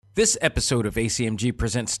This episode of ACMG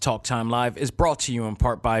Presents Talk Time Live is brought to you in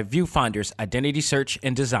part by Viewfinder's Identity Search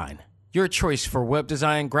and Design. Your choice for web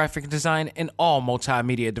design, graphic design, and all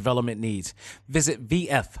multimedia development needs. Visit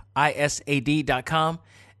VFISAD.com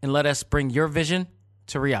and let us bring your vision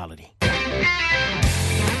to reality.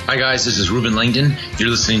 Hi guys, this is Ruben Langdon. You're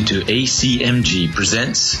listening to ACMG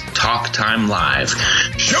Presents Talk Time Live.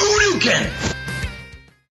 Shoryuken!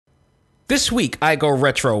 This week, I go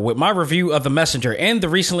retro with my review of The Messenger and the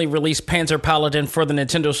recently released Panzer Paladin for the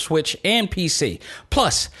Nintendo Switch and PC.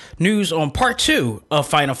 Plus, news on Part 2 of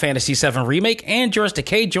Final Fantasy VII Remake, and George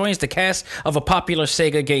Takei joins the cast of a popular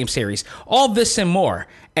Sega game series. All this and more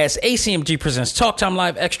as ACMG Presents Talk Time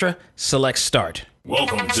Live Extra Select Start.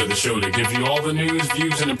 Welcome to the show to give you all the news,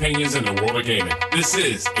 views, and opinions in the world of gaming. This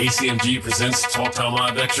is ACMG Presents Talk Time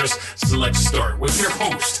Live Extras Select Start with your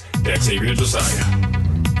host, Xavier Josiah.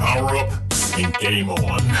 Power up and game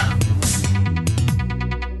on.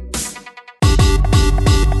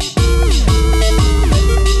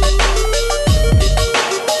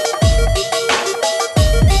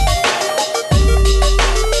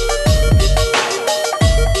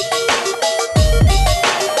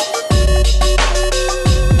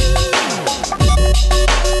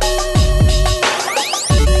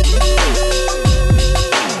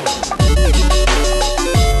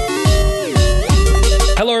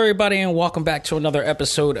 Everybody, and welcome back to another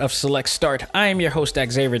episode of Select Start. I am your host,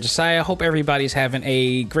 Xavier Josiah. Hope everybody's having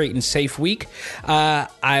a great and safe week.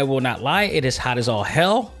 I will not lie, it is hot as all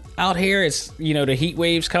hell out here. It's, the heat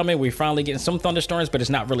waves coming. We're finally getting some thunderstorms, but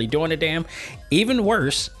it's not really doing a damn. Even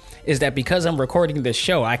worse is that because I'm recording this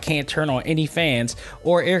show, I can't turn on any fans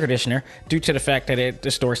or air conditioner due to the fact that it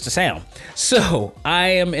distorts the sound. So I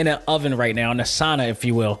am in an oven right now, in a sauna, if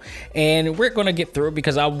you will, and we're going to get through it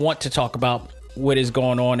because I want to talk about what is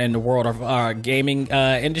going on in the world of our gaming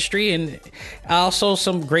industry, and also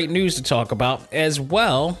some great news to talk about, as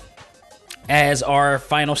well as our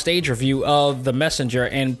final stage review of The Messenger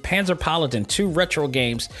and Panzer Paladin, two retro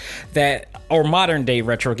games or modern day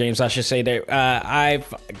retro games, I should say, that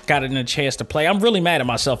I've gotten a chance to play. I'm really mad at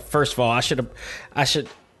myself. First of all, I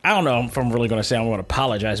don't know if I'm really going to say I'm going to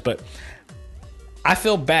apologize, but I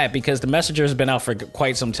feel bad because The Messenger has been out for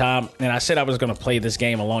quite some time, and I said I was going to play this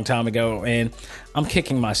game a long time ago, and I'm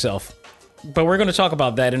kicking myself. But we're going to talk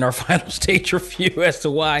about that in our final stage review as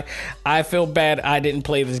to why I feel bad I didn't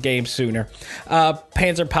play this game sooner.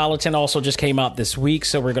 Panzer Paladin also just came out this week,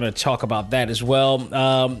 so we're going to talk about that as well,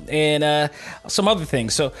 and some other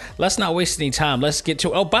things. So let's not waste any time. Let's get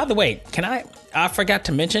to... Oh, by the way, I forgot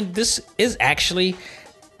to mention, this is actually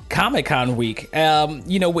Comic-Con week.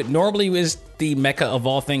 What normally is the mecca of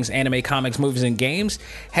all things anime, comics, movies, and games,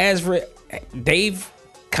 they've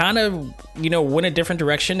kind of, went a different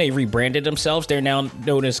direction. They rebranded themselves. They're now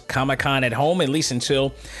known as Comic-Con at home, at least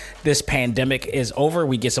until this pandemic is over.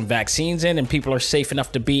 We get some vaccines in and people are safe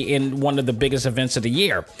enough to be in one of the biggest events of the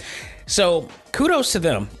year. So kudos to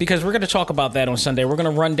them, because we're going to talk about that on Sunday. We're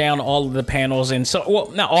going to run down all of the panels, and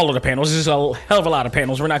not all of the panels. There's a hell of a lot of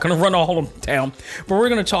panels. We're not going to run all of them down, but we're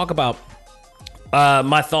going to talk about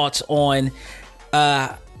my thoughts on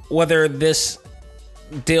whether this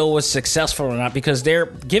deal was successful or not, because they're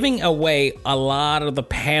giving away a lot of the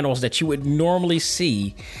panels that you would normally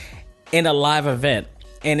see in a live event,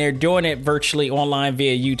 and they're doing it virtually online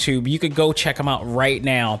via YouTube. You could go check them out right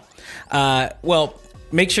now.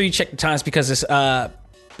 Make sure you check the times, because it's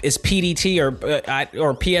PDT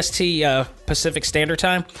or PST, Pacific Standard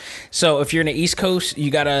Time. So if you're in the East Coast,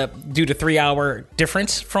 you gotta do the 3-hour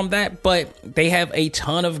difference from that. But they have a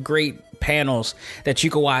ton of great panels that you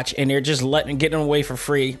can watch, and they're just getting away for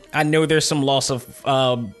free. I know there's some loss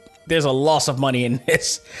of money in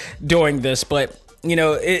this doing this, but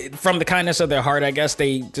from the kindness of their heart, I guess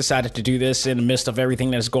they decided to do this in the midst of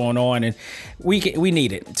everything that's going on, and we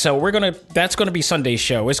need it. So that's gonna be Sunday's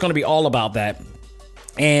show. It's gonna be all about that,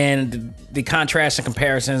 and the contrasts and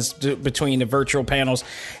comparisons between the virtual panels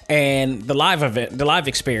and the live event, the live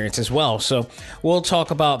experience as well. So we'll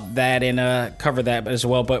talk about that and cover that as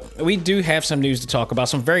well. But we do have some news to talk about,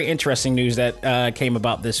 some very interesting news that came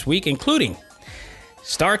about this week, including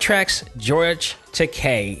Star Trek's George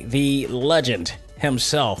Takei, the legend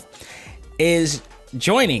himself, is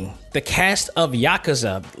joining the cast of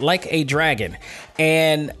Yakuza Like a Dragon,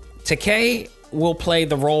 and Takei will play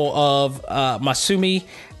the role of Masumi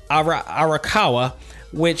Arakawa,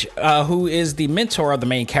 who is the mentor of the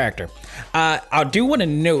main character. I do want to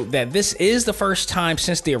note that this is the first time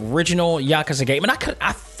since the original Yakuza game, and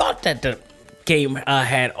I thought that the game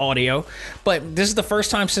had audio, but this is the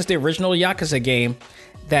first time since the original Yakuza game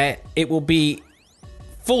that it will be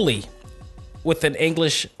fully with an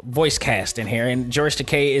English voice cast in here, and George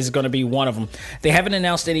Takei is going to be one of them. They haven't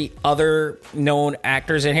announced any other known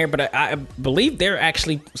actors in here, but I believe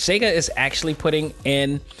Sega is actually putting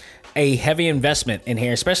in a heavy investment in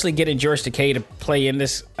here, especially getting George Takei to play in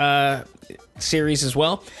this series as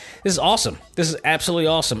well. This is awesome. This is absolutely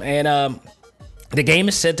awesome. And the game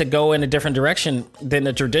is said to go in a different direction than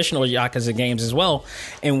the traditional Yakuza games as well,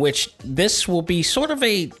 in which this will be sort of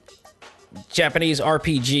a Japanese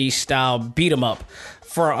RPG style beat 'em up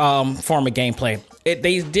for form of gameplay.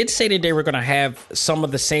 They did say that they were going to have some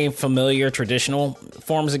of the same familiar traditional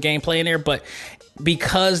forms of gameplay in there, but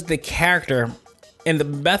because the character and the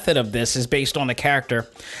method of this is based on a character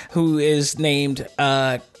who is named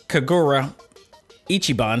Kagura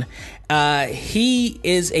Ichiban, he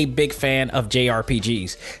is a big fan of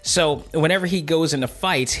JRPGs. So whenever he goes into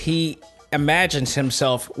fights, he imagines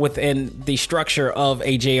himself within the structure of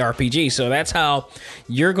a JRPG. So that's how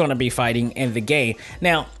you're going to be fighting in the game.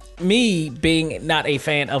 Now, me being not a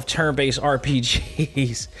fan of turn-based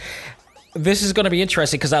RPGs, this is going to be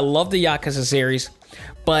interesting because I love the Yakuza series,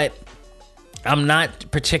 but I'm not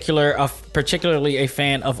particularly a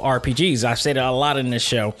fan of RPGs. I've said it a lot in this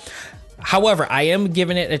show. However, I am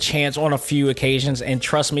giving it a chance on a few occasions, and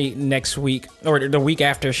trust me, next week or the week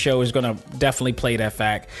after show is going to definitely play that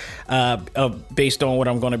fact based on what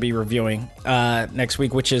I'm going to be reviewing next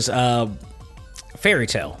week, which is Fairy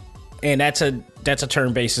Tail, and that's a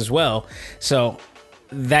turn-based as well. So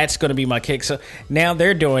that's going to be my kick. So now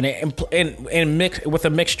they're doing it and mix with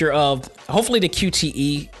a mixture of hopefully the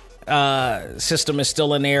QTE system is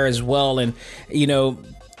still in there as well, and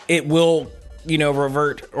it will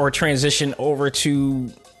revert or transition over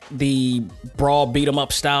to the brawl beat 'em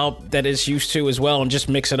up style that it's used to as well, and just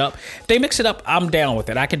mix it up. If they mix it up, I'm down with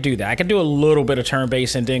it. I could do that. I could do a little bit of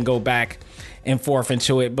turn-based and then go back and forth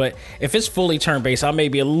into it. But if it's fully turn-based, I may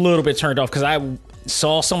be a little bit turned off because I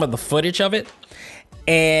saw some of the footage of it,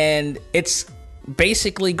 and it's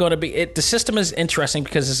basically going to be the system is interesting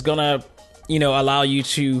because it's going to allow you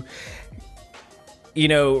to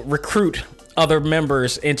recruit other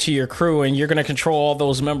members into your crew, and you're going to control all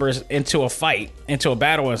those members into a fight, into a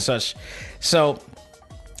battle and such. So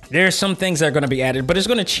there's some things that are going to be added, but it's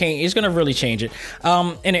going to change. It's going to really change it.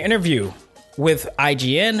 In an interview with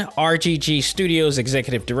IGN, RGG Studios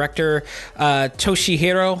executive director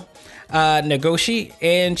Toshihiro Nagoshi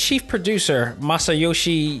and chief producer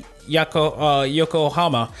Masayoshi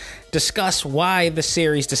Yokohama discuss why the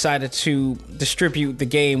series decided to distribute the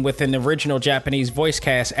game with an original Japanese voice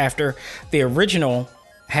cast after the original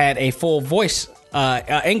had a full voice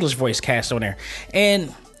English voice cast on there.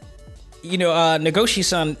 And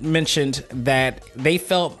Nagoshi-san mentioned that they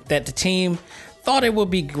felt that the team thought it would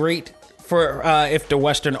be great for if the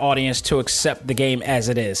Western audience to accept the game as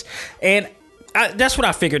it is. And that's what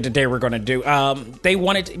I figured that they were going to do. They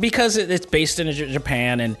wanted, because it's based in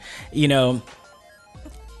Japan, and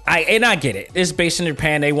I get it. It's based in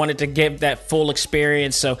Japan. They wanted to give that full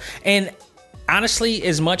experience. So, and honestly,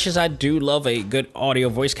 as much as I do love a good audio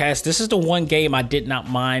voice cast, this is the one game I did not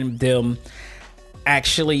mind them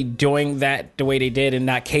actually doing that the way they did and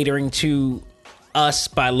not catering to us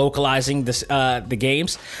by localizing this, the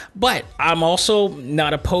games. But I'm also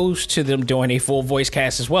not opposed to them doing a full voice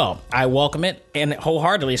cast as well. I welcome it and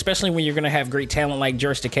wholeheartedly, especially when you're going to have great talent like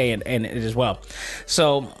George Takei and it as well.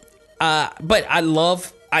 So, but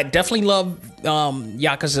I definitely love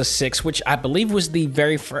Yakuza 6, which I believe was the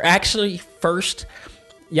very first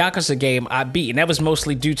Yakuza game I beat, and that was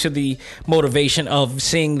mostly due to the motivation of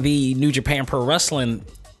seeing the New Japan Pro Wrestling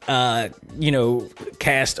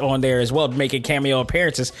cast on there as well, making cameo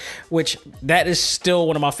appearances, which that is still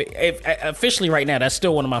one of my officially right now, that's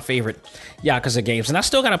still one of my favorite Yakuza games. And I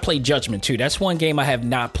still gotta play Judgment too. That's one game I have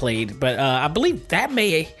not played, but I believe that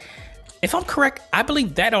if I'm correct, I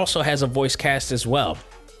believe that also has a voice cast as well,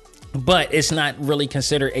 but it's not really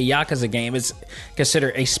considered a Yakuza game. It's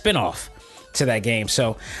considered a spin-off to that game.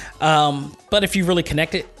 So but if you really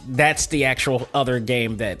connect it, that's the actual other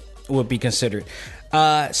game that would be considered.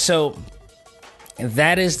 So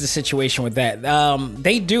that is the situation with that.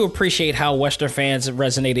 They do appreciate how Western fans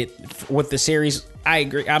resonated with the series. I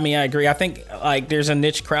agree. I think there's a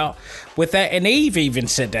niche crowd with that, and they've even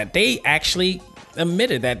said that. They actually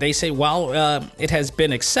admitted that. They say while it has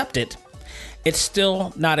been accepted, it's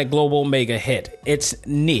still not a global mega hit. It's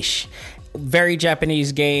niche, very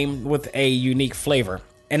Japanese game with a unique flavor,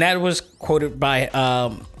 and that was quoted by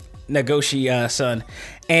Nagoshi-san.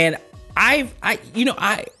 And I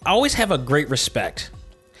always have a great respect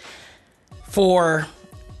for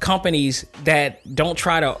companies that don't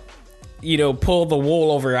try to, pull the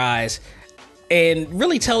wool over your eyes and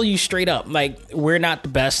really tell you straight up, like, we're not the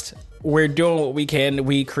best we're doing what we can.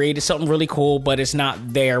 We created something really cool, but it's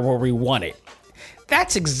not there where we want it.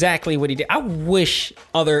 That's exactly what he did. I wish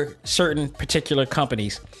other certain particular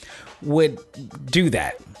companies would do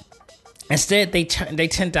that. Instead, they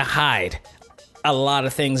tend to hide a lot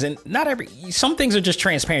of things, and some things are just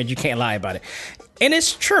transparent. You can't lie about it. And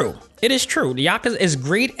it's true. It is true. The Yakuza, as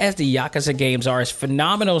great as the Yakuza games are, as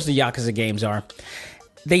phenomenal as the Yakuza games are,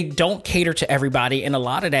 they don't cater to everybody. And a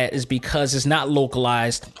lot of that is because it's not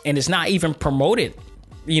localized and it's not even promoted,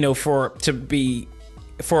 for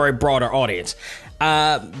a broader audience.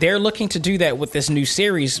 They're looking to do that with this new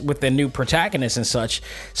series with the new protagonists and such.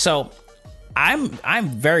 So I'm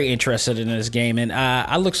very interested in this game, and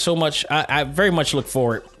I very much look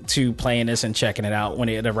forward to playing this and checking it out when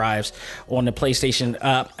it arrives on the PlayStation.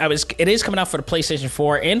 It is coming out for the PlayStation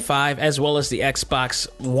 4 and 5, as well as the Xbox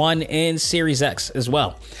One and Series X as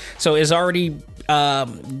well. So it's already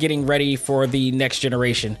getting ready for the next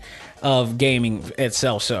generation of gaming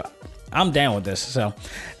itself. So I'm down with this. So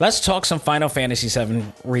let's talk some Final Fantasy VII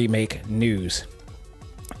Remake news.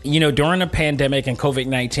 During the pandemic and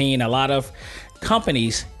COVID-19, a lot of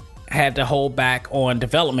companies had to hold back on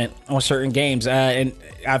development on certain games. And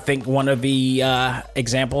I think one of the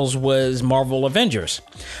examples was Marvel Avengers,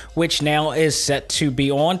 which now is set to be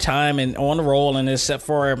on time and on the roll and is set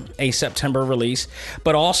for a September release.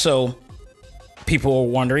 But also, people are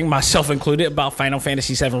wondering, myself included, about Final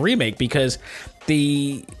Fantasy VII Remake, because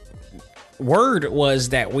the word was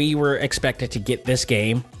that we were expected to get this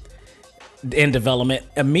game in development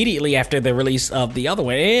immediately after the release of the other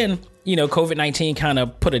one. And, COVID-19 kind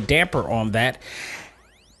of put a damper on that.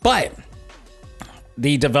 But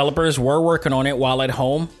the developers were working on it while at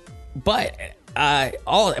home. But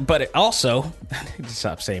also,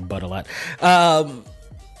 stop saying but a lot.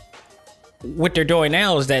 What they're doing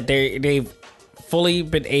now is that they've fully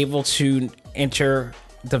been able to enter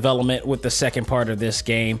development with the second part of this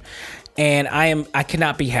game. And I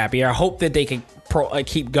cannot be happier. I hope that they can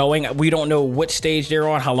keep going. We don't know what stage they're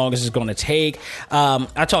on, how long this is going to take.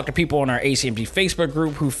 I talked to people on our ACMG Facebook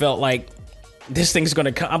group who felt like this thing's going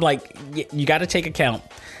to come. I'm like, you got to take account.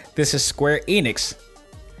 This is Square Enix.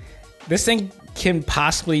 This thing can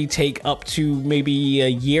possibly take up to maybe a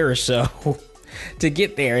year or so to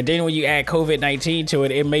get there. And then when you add COVID-19 to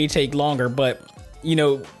it, it may take longer. But,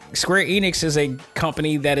 Square Enix is a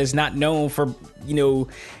company that is not known for,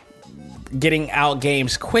 getting out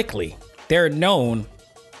games quickly. They're known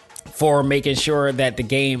for making sure that the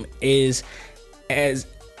game is as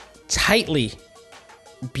tightly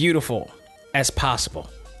beautiful as possible.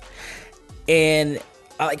 And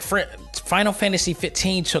Final Fantasy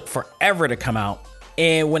 15 took forever to come out.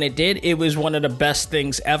 And when it did, it was one of the best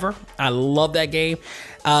things ever. I love that game.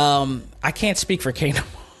 I can't speak for Kingdom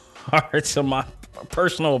Hearts in my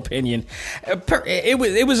personal opinion.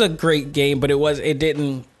 It was a great game, but it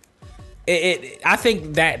didn't. I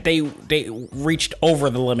think that they reached over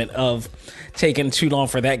the limit of taking too long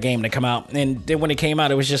for that game to come out, and then when it came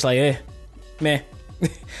out, it was just like, meh.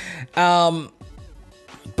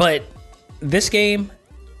 But this game,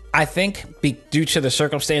 I think, due to the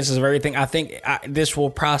circumstances of everything, I think this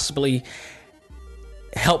will possibly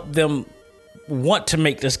help them want to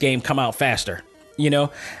make this game come out faster.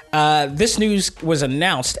 This news was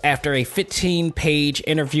announced after a 15-page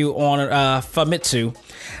interview on Famitsu,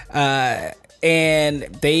 and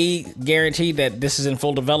they guaranteed that this is in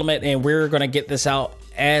full development and we're going to get this out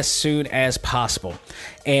as soon as possible.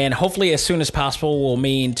 And hopefully as soon as possible will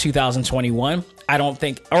mean 2021. I don't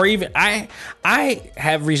think, or even I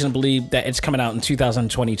have reason to believe that it's coming out in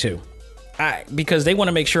 2022, because they want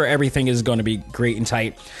to make sure everything is going to be great and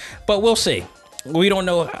tight. But we'll see. We don't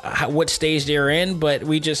know what stage they're in, but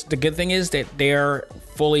the good thing is that they're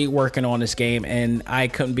fully working on this game, and I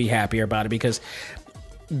couldn't be happier about it, because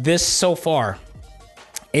this so far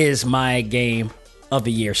is my game of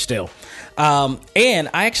the year still. And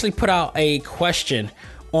I actually put out a question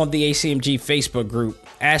on the ACMG Facebook group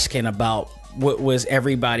asking about what was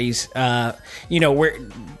everybody's, where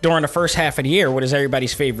during the first half of the year, what is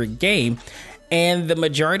everybody's favorite game? And the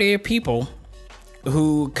majority of people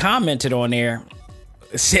who commented on there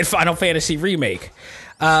said Final Fantasy Remake.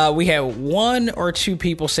 We had one or two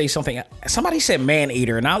people say something. Somebody said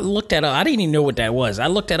Maneater, and I looked that up. I didn't even know what that was. I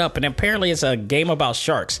looked that up, and apparently it's a game about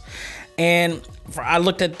sharks. And I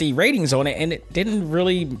looked at the ratings on it, and it didn't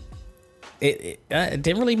really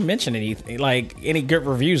mention anything, like any good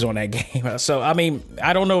reviews on that game. So, I mean,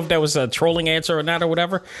 I don't know if that was a trolling answer or not or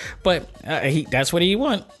whatever, but that's what he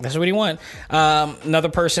want. That's what he want. Another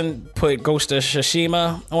person put Ghost of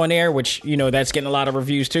Tsushima on there, which, that's getting a lot of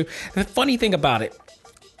reviews too. The funny thing about it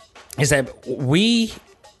is that we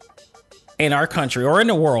in our country or in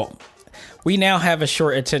the world we now have a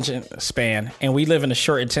short attention span, and we live in a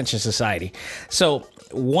short attention society. So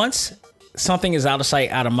once something is out of sight,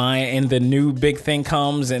 out of mind, and the new big thing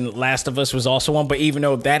comes, and Last of Us was also one, but even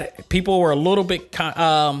though that people were a little bit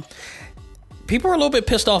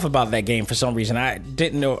pissed off about that game for some reason. I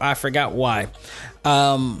didn't know. I forgot why.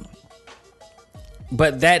 But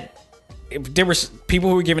there was people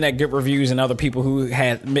who were giving that good reviews and other people who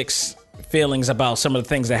had mixed feelings about some of the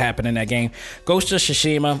things that happened in that game. Ghost of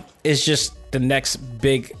Tsushima is just the next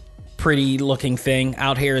big, pretty looking thing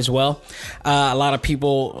out here as well. A lot of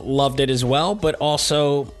people loved it as well, but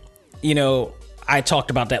also, I talked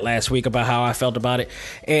about that last week about how I felt about it,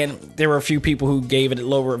 and there were a few people who gave it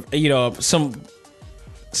lower, some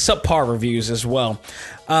subpar reviews as well.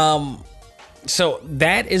 So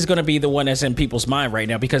that is going to be the one that's in people's mind right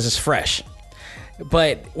now because it's fresh.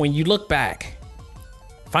 But when you look back,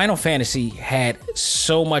 Final Fantasy had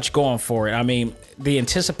so much going for it. I mean, the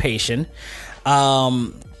anticipation,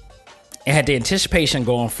 it had the anticipation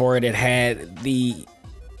going for it. It had the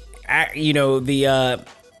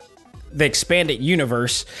expanded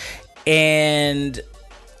universe, and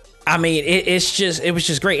I mean, it was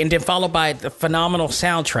just great. And then followed by the phenomenal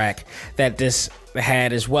soundtrack that this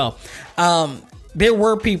had as well. There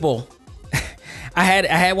were people. I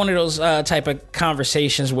had one of those type of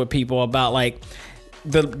conversations with people about like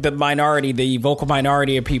the minority, the vocal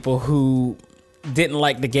minority of people who didn't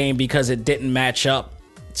like the game because it didn't match up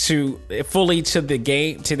fully to the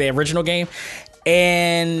game, to the original game,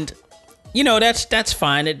 and that's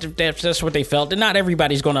fine. That's what they felt. And not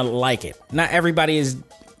everybody's gonna like it. Not everybody is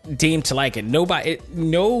deemed to like it.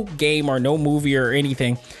 No game or no movie or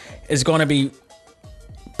anything is gonna be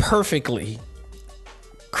perfectly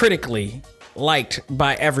critically liked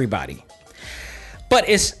by everybody, but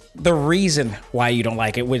it's the reason why you don't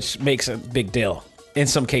like it which makes a big deal in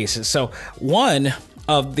some cases. So one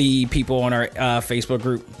of the people on our Facebook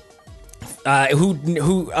group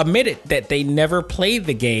who admitted that they never played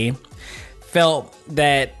the game felt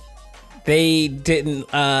that they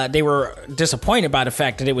were disappointed by the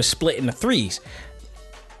fact that it was split into threes,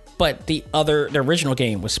 but the original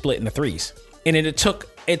game was split into threes, and it took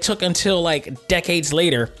until like decades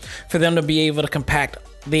later for them to be able to compact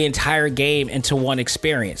the entire game into one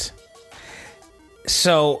experience.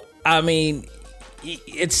 So I mean,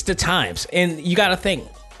 it's the times, and you got to think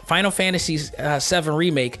Final Fantasy VII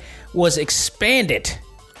Remake was expanded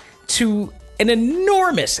to an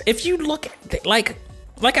enormous, if you look at like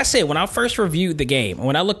I said, when I first reviewed the game,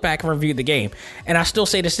 when I look back and reviewed the game, and I still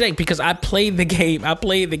say this today because I played the game on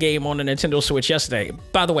the Nintendo Switch yesterday.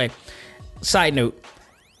 By the way, side note,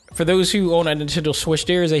 for those who own a Nintendo Switch,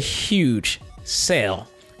 there is a huge sale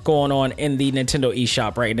going on in the Nintendo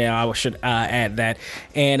eShop right now. I should add that.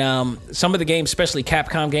 And some of the games, especially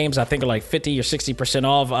Capcom games, I think are like 50 or 60%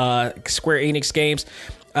 off. Square Enix games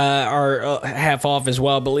are half off as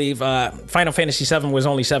well, I believe. Final Fantasy VII was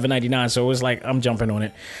only $7.99, so it was like, I'm jumping on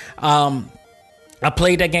it. I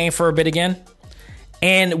played that game for a bit again.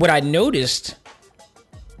 And what I noticed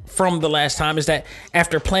from the last time is that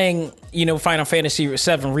after playing, Final Fantasy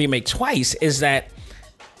VII Remake twice, is that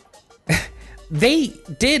they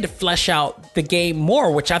did flesh out the game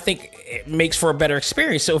more, which I think it makes for a better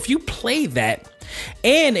experience. So if you play that,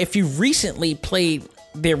 and if you recently played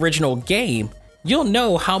the original game, you'll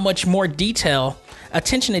know how much more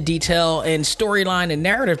attention to detail and storyline and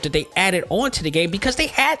narrative that they added onto the game because they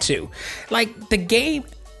had to. Like, the game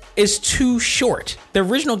is too short. The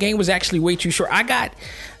original game was actually way too short. I got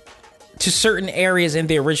to certain areas in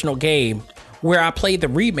the original game where I played the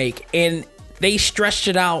remake, and they stretched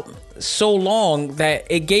it out so long that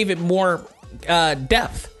it gave it more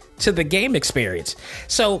depth to the game experience.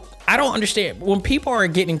 So I don't understand when people are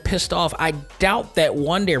getting pissed off. I doubt that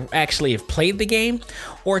one, they actually have played the game,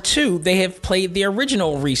 or two, they have played the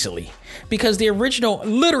original recently, because the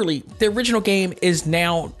original game is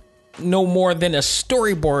now no more than a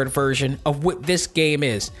storyboard version of what this game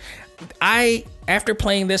is. After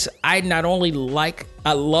playing this, I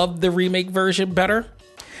love the remake version better.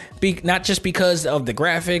 Not just because of the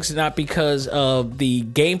graphics, not because of the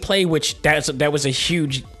gameplay, which that was a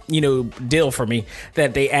huge deal for me,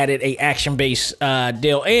 that they added a action-based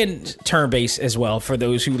deal and turn-based as well for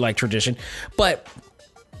those who like tradition, but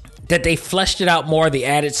that they fleshed it out more. They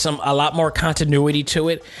added a lot more continuity to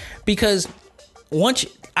it, because once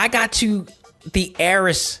I got to the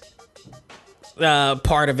Aeris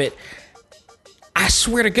part of it, I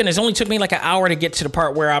swear to goodness, it only took me like an hour to get to the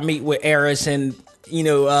part where I meet with Aeris and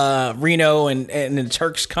Reno and the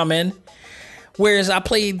Turks come in. Whereas I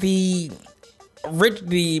played the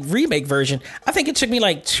remake version, I think it took me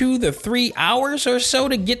like 2 to 3 hours or so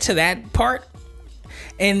to get to that part.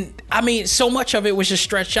 And I mean, so much of it was just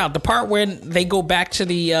stretched out. The part when they go back to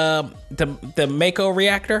the Mako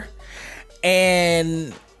reactor,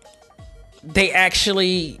 and they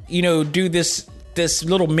actually, do this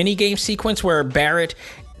little mini game sequence where Barrett,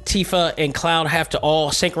 Tifa, and Cloud have to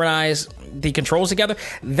all synchronize the controls together.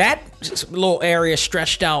 That little area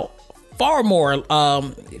stretched out far more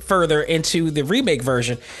further into the remake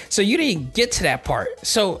version, so you didn't get to that part.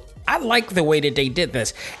 So I like the way that they did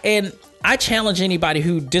this, and I challenge anybody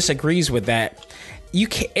who disagrees with that. You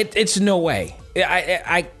can't. It's no way.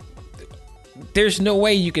 There's no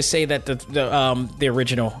way you could say that the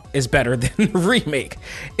original is better than the remake.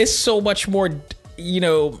 It's so much more,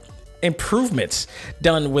 improvements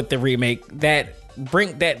done with the remake that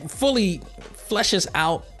fully fleshes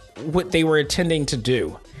out what they were intending to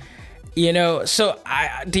do. So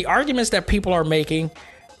the arguments that people are making,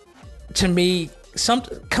 to me,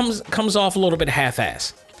 comes off a little bit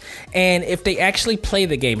half-assed. And if they actually play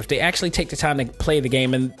the game, if they actually take the time to play the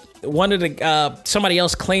game, and somebody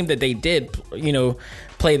else claimed that they did,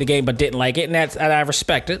 play the game but didn't like it, and I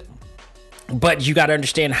respect it. But you got to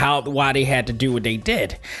understand why they had to do what they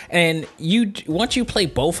did. And once you play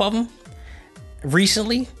both of them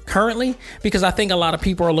currently, because I think a lot of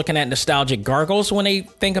people are looking at nostalgic gargles when they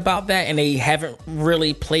think about that, and they haven't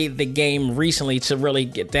really played the game recently to really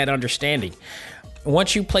get that understanding.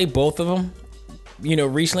 Once you play both of them,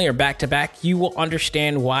 recently or back to back, you will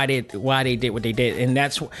understand why they did what they did.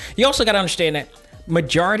 And you also got to understand that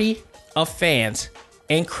majority of fans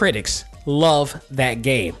and critics love that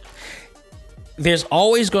game. There's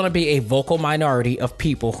always going to be a vocal minority of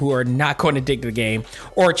people who are not going to dig the game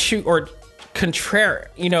or contrary,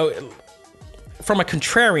 from a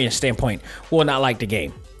contrarian standpoint, will not like the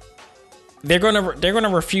game. They're gonna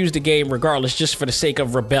refuse the game regardless, just for the sake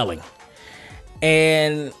of rebelling.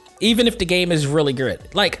 And even if the game is really good,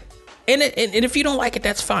 and if you don't like it,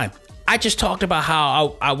 that's fine. I just talked about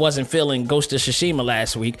how I wasn't feeling Ghost of Tsushima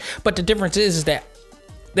last week, but the difference is that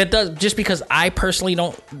does, just because I personally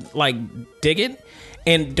don't dig it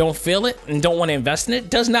and don't feel it and don't want to invest in it,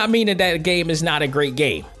 does not mean that game is not a great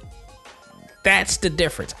game. That's the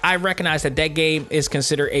difference. I recognize that game is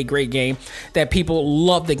considered a great game, that people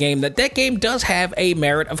love the game, that game does have a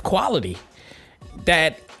merit of quality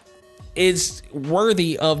that is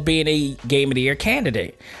worthy of being a Game of the Year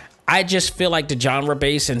candidate. I just feel like the genre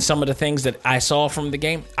base and some of the things that I saw from the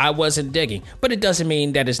game, I wasn't digging. But it doesn't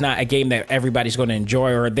mean that it's not a game that everybody's going to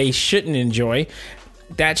enjoy or they shouldn't enjoy.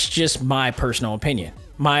 That's just my personal opinion.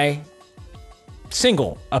 My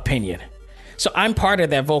single opinion. So I'm part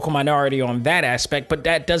of that vocal minority on that aspect, but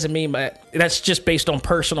that doesn't mean that's just based on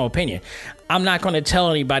personal opinion. I'm not going to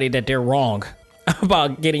tell anybody that they're wrong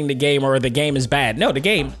about getting the game or the game is bad. No, the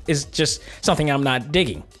game is just something I'm not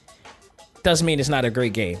digging. Doesn't mean it's not a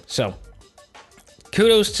great game. So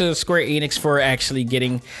kudos to Square Enix for actually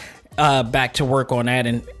getting back to work on that,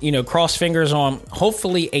 and cross fingers on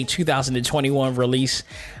hopefully a 2021 release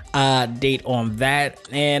date on that,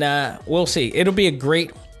 and we'll see. It'll be a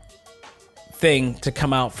great thing to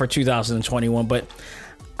come out for 2021, but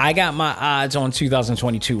I got my odds on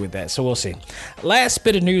 2022 with that, so we'll see. Last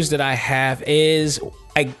bit of news that I have is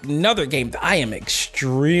another game that I am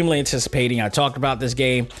extremely anticipating. I talked about this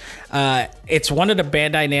game. It's one of the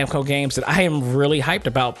Bandai Namco games that I am really hyped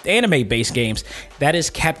about, anime-based games. That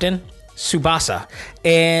is Captain Tsubasa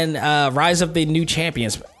and Rise of the New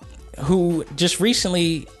Champions, who just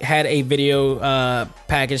recently had a video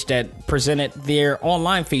package that presented their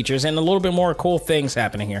online features and a little bit more cool things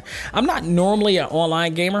happening here. I'm not normally an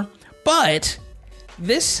online gamer, but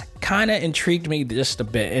this kind of intrigued me just a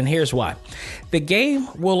bit, and here's why. The game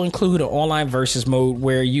will include an online versus mode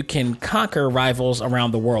where you can conquer rivals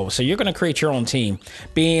around the world. So you're going to create your own team,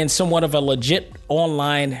 being somewhat of a legit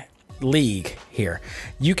online league here.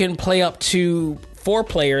 You can play up to 4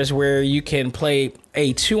 players where you can play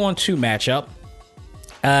a 2-on-2 matchup.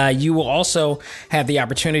 You will also have the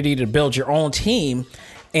opportunity to build your own team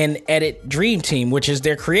and edit Dream Team, which is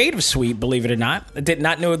their creative suite, believe it or not. I did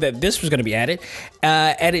not know that this was going to be added.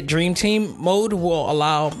 Edit Dream Team mode will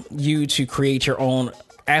allow you to create your own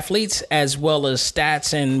athletes as well as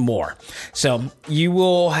stats and more. So you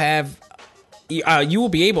will have you will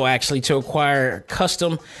be able actually to acquire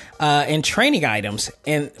custom and training items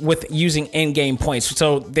and with using in-game points.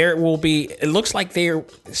 So there will be, it looks like they're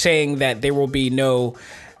saying that there will be no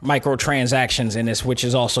microtransactions in this, which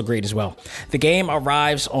is also great as well. The game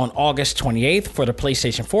arrives on August 28th for the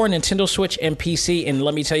PlayStation 4, Nintendo Switch, and PC. And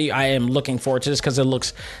let me tell you, I am looking forward to this because it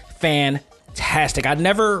looks fantastic. I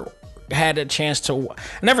never had a chance to, I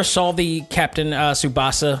never saw the Captain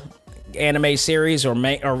Tsubasa anime series or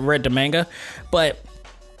read the manga, but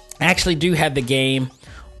I actually do have the game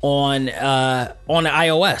on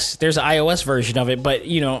iOS. There's an iOS version of it, but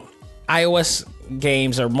iOS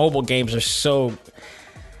games or mobile games are so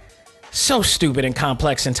stupid and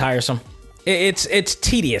complex and tiresome. It's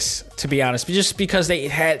tedious, to be honest, just because they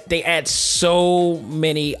add so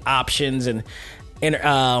many options and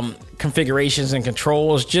configurations and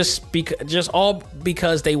controls just all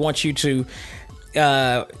because they want you to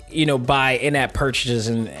buy in-app purchases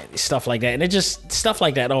and stuff like that. And stuff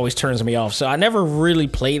like that always turns me off. So I never really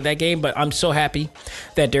played that game, but I'm so happy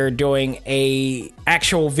that they're doing a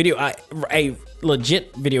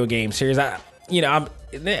legit video game series.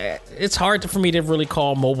 It's hard for me to really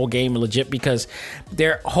call mobile game legit because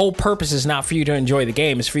their whole purpose is not for you to enjoy the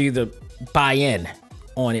game. It's for you to buy in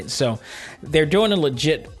on it. So they're doing a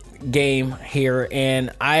legit game here,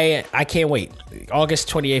 and I can't wait. August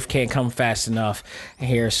 28th can't come fast enough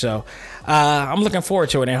here. So I'm looking forward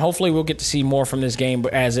to it, and hopefully we'll get to see more from this game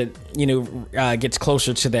as it gets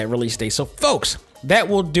closer to that release date. So folks, that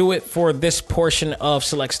will do it for this portion of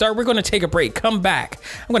Select Start. We're going to take a break. Come back.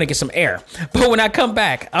 I'm going to get some air. But when I come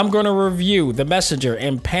back, I'm going to review The Messenger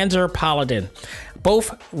and Panzer Paladin.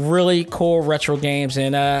 Both really cool retro games,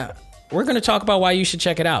 and we're going to talk about why you should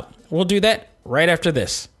check it out. We'll do that right after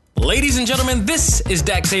this. Ladies and gentlemen, this is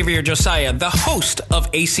Dak Xavier Josiah, the host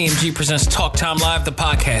of ACMG Presents Talk Time Live, the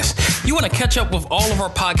podcast. You want to catch up with all of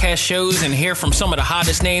our podcast shows and hear from some of the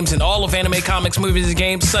hottest names in all of anime, comics, movies, and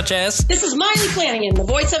games, such as... This is Miley Flanagan, the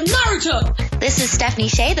voice of Naruto. This is Stephanie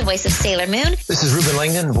Shea, the voice of Sailor Moon. This is Ruben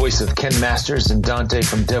Langdon, voice of Ken Masters and Dante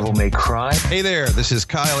from Devil May Cry. Hey there, this is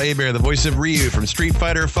Kyle Hebert, the voice of Ryu from Street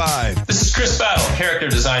Fighter V. This is Chris Battle, character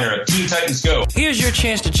designer of Teen Titans Go. Here's your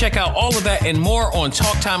chance to check out all of that and more on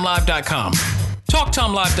TalkTimeLive.com.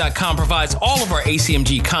 TalkTimeLive.com provides all of our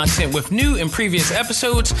ACMG content with new and previous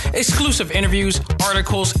episodes, exclusive interviews,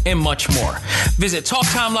 articles, and much more. Visit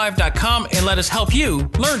TalkTimeLive.com and let us help you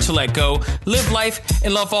learn to let go, live life,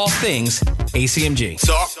 and love all things ACMG.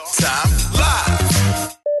 Talk Time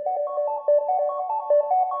Live.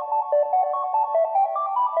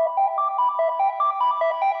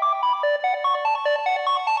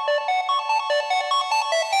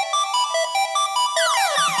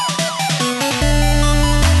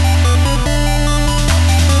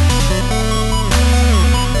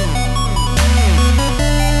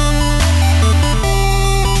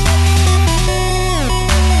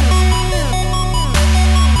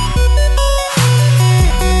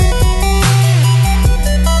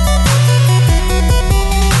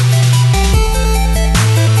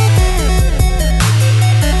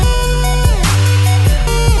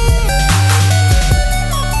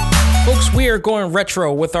 Going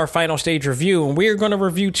retro with our final stage review, and we're going to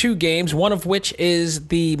review two games, one of which is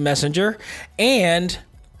The Messenger and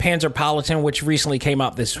Panzer Paladin, which recently came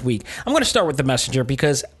out this week. I'm going to start with The Messenger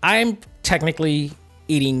because I'm technically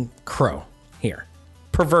eating crow here,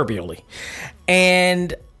 proverbially,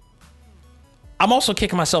 and I'm also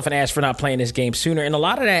kicking myself in the ass for not playing this game sooner, and a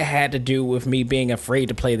lot of that had to do with me being afraid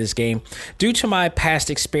to play this game due to my past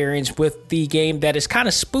experience with the game that is kind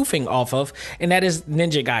of spoofing off of, and that is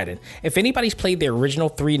Ninja Gaiden. If anybody's played the original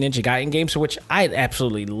 3 Ninja Gaiden games, which I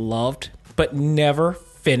absolutely loved but never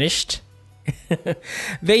finished,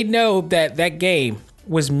 they know that that game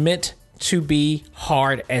was meant to be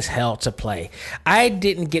hard as hell to play. I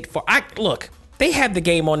didn't get far. Look, they have the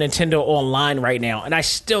game on Nintendo Online right now, and I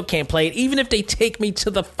still can't play it, even if they take me to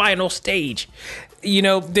the final stage.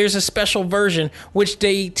 There's a special version which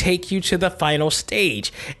they take you to the final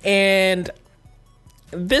stage. And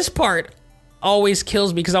this part always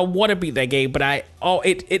kills me because I want to beat that game, but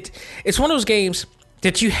it's one of those games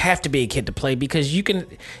that you have to be a kid to play because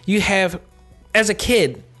as a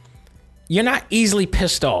kid, you're not easily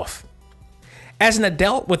pissed off. As an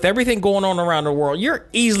adult, with everything going on around the world, you're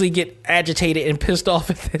easily get agitated and pissed off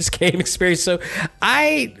at this game experience. So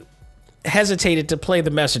I hesitated to play The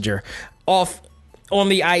Messenger off on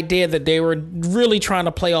the idea that they were really trying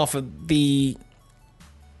to play off of the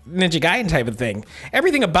Ninja Gaiden type of thing.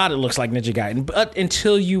 Everything about it looks like Ninja Gaiden, but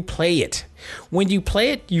until you play it. When you play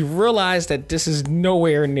it, you realize that this is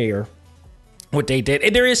nowhere near what they did.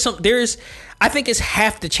 And I think it's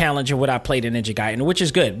half the challenge of what I played in Ninja Gaiden, which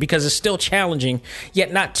is good because it's still challenging,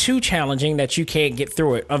 yet not too challenging that you can't get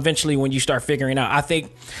through it eventually when you start figuring out. I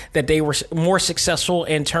think that they were more successful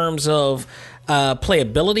in terms of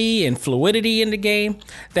playability and fluidity in the game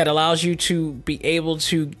that allows you to be able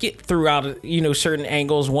to get throughout, certain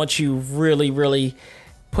angles once you really, really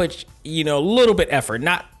put, a little bit effort,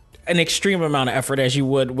 not an extreme amount of effort as you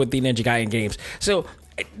would with the Ninja Gaiden games. So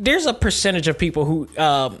there's a percentage of people who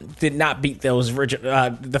did not beat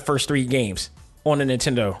the first 3 games on the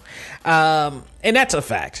Nintendo. And that's a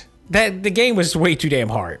fact. that the game was way too damn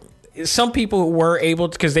hard. Some people were able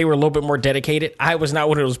to, because they were a little bit more dedicated. I was not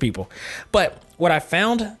one of those people. But what I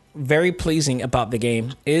found very pleasing about the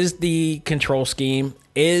game is the control scheme,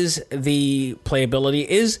 is the playability,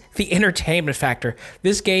 is the entertainment factor.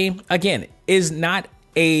 This game, again, is not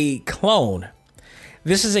a clone.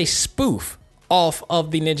 This is a spoof off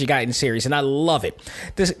of the Ninja Gaiden series, and I love it.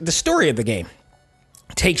 The story of the game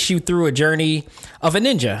takes you through a journey of a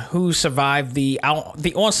ninja who survived the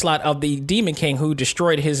onslaught of the Demon King, who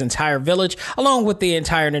destroyed his entire village along with the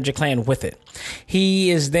entire ninja clan with it.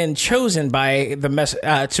 He is then chosen by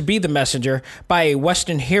to be the messenger by a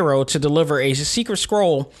Western hero to deliver a secret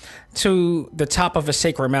scroll to the top of a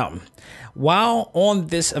sacred mountain. While on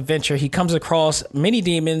this adventure, he comes across many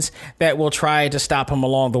demons that will try to stop him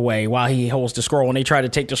along the way while he holds the scroll, and they try to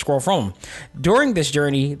take the scroll from him. During this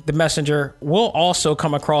journey, the messenger will also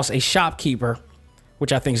come across a shopkeeper,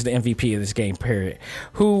 which I think is the MVP of this game, period,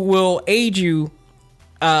 who will aid you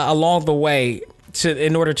along the way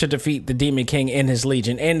in order to defeat the Demon King and his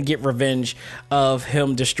legion and get revenge of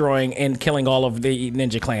him destroying and killing all of the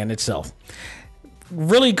ninja clan itself.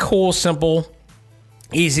 Really cool, simple,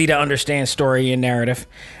 easy to understand story and narrative.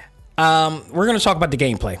 We're going to talk about the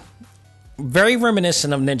gameplay. Very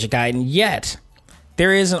reminiscent of Ninja Gaiden, yet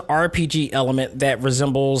there is an RPG element that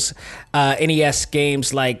resembles NES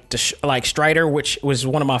games like Strider, which was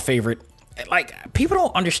one of my favorite. Like, people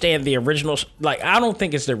don't understand the original. Like, I don't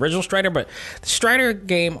think it's the original Strider, but the Strider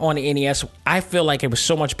game on the NES, I feel like it was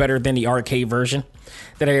so much better than the arcade version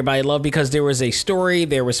that everybody loved, because there was a story,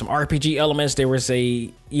 there was some RPG elements, there was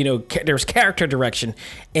there was character direction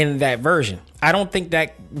in that version. I don't think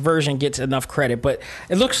that version gets enough credit, but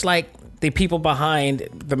it looks like the people behind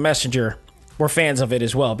The Messenger were fans of it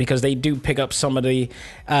as well, because they do pick up some of the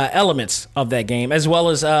elements of that game, as well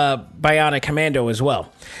as Bionic Commando as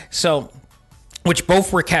well. So, which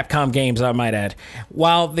both were Capcom games, I might add.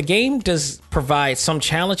 While the game does provide some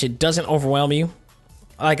challenge, it doesn't overwhelm you,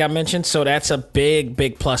 like I mentioned, so that's a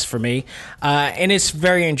big plus for me, and it's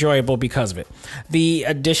very enjoyable because of it. The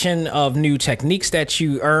addition of new techniques that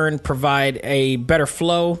you earn provide a better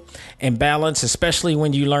flow and balance, especially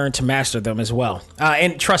when you learn to master them as well.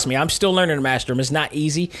 And trust me, I'm still learning to master them. It's not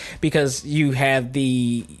easy, because you have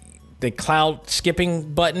the cloud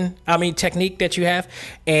skipping technique that you have,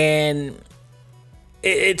 and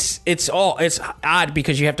it's odd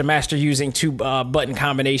because you have to master using two button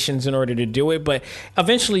combinations in order to do it, but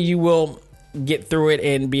eventually you will get through it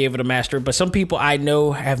and be able to master it. But some people I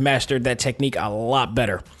know have mastered that technique a lot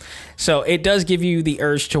better, so it does give you the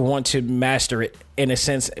urge to want to master it in a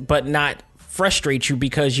sense, but not frustrate you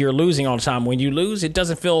because you're losing all the time. When you lose, it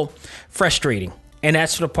doesn't feel frustrating, and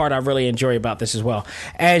that's the part I really enjoy about this as well.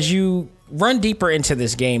 As you run deeper into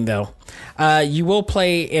this game, though, you will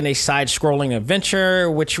play in a side-scrolling adventure,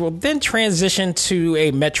 which will then transition to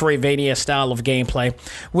a Metroidvania style of gameplay,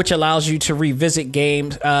 which allows you to revisit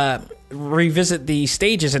the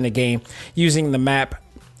stages in the game using the map.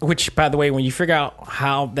 Which, by the way, when you figure out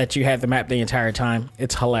how that you have the map the entire time,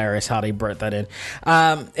 it's hilarious how they brought that in.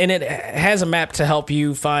 And it has a map to help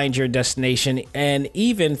you find your destination and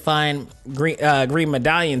even find green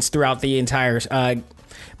medallions throughout the entire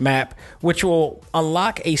map, which will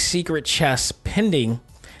unlock a secret chest pending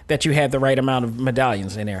that you have the right amount of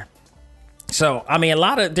medallions in there. So, I mean,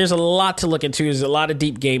 there's a lot to look into. There's a lot of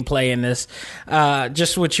deep gameplay in this,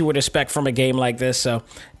 just what you would expect from a game like this. So,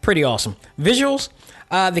 pretty awesome. Visuals.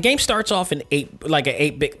 The game starts off in an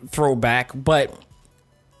 8-bit throwback, but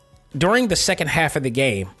during the second half of the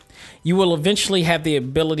game, you will eventually have the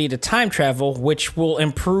ability to time travel, which will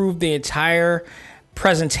improve the entire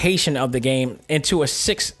presentation of the game into a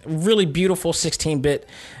really beautiful 16-bit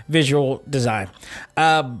visual design.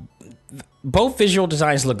 Both visual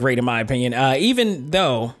designs look great in my opinion. Even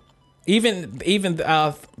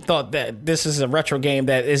thought that this is a retro game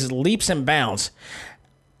that is leaps and bounds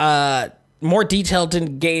more detailed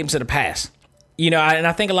than games of the past. And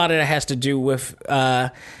I think a lot of that has to do with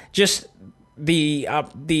just the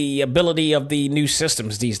ability of the new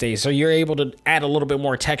systems these days. So you're able to add a little bit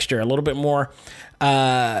more texture, a little bit more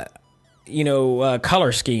color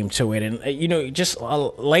scheme to it, and just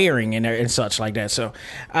layering in there and such like that. So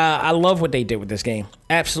I love what they did with this game.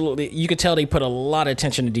 Absolutely, you could tell they put a lot of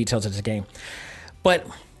attention to details in this game. But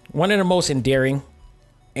one of the most endearing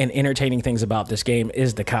and entertaining things about this game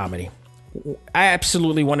is the comedy.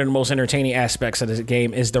 Absolutely, one of the most entertaining aspects of this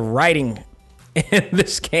game is the writing in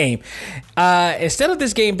this game. Instead of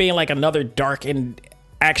this game being like another dark and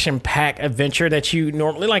action-packed adventure that you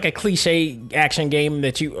normally, like a cliche action game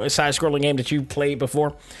a side-scrolling game that you played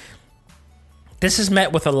before, this is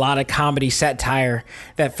met with a lot of comedy satire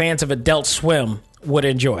that fans of Adult Swim would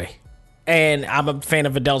enjoy. and I'm a fan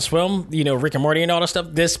of Adult Swim, Rick and Morty and all that stuff.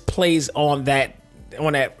 This plays on that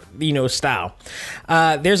style.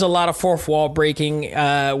 There's a lot of fourth wall breaking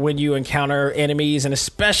when you encounter enemies, and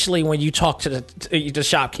especially when you talk to the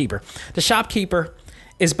shopkeeper. The shopkeeper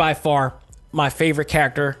is by far my favorite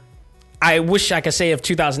character. I wish I could say of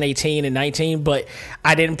 2018 and 19, but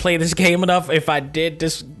I didn't play this game enough. If I did,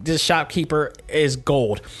 this shopkeeper is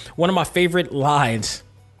gold. One of my favorite lines,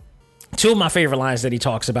 two of my favorite lines that he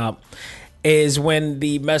talks about, is when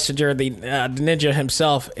the messenger, the ninja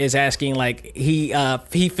himself, is asking, like, he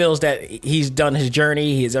feels that he's done his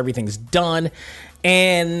journey, everything's done,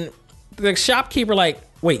 and the shopkeeper, like,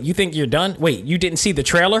 wait, you think you're done? Wait, you didn't see the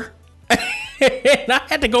trailer? And I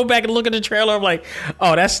had to go back and look at the trailer. I'm like,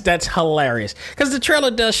 oh, that's hilarious, because the trailer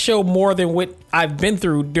does show more than what I've been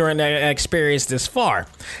through during that experience this far.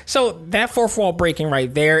 So that fourth wall breaking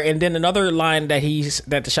right there, and then another line that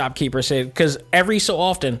the shopkeeper said, because every so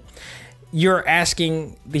often you're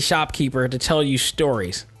asking the shopkeeper to tell you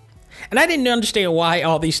stories. And I didn't understand why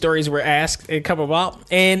all these stories were asked and come about.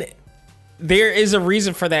 And there is a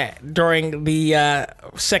reason for that during the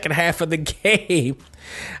second half of the game,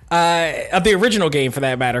 of the original game for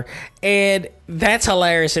that matter. And that's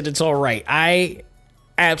hilarious, and it's all right.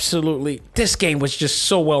 This game was just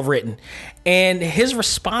so well written. And his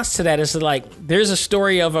response to that is like, there's a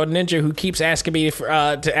story of a ninja who keeps asking me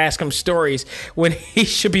to ask him stories when he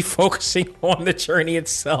should be focusing on the journey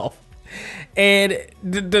itself. And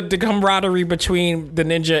the camaraderie between the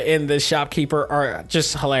ninja and the shopkeeper are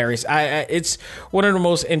just hilarious. It's one of the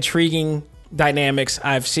most intriguing dynamics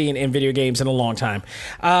I've seen in video games in a long time.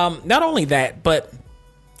 Not only that, but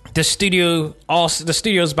the studios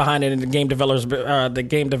behind it and the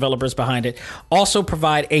game developers behind it also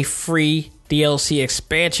provide a free DLC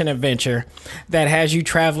expansion adventure that has you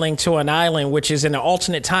traveling to an island which is in an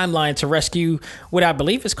alternate timeline to rescue what I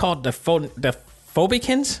believe is called the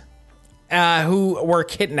Phobikins, who were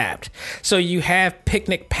kidnapped. So you have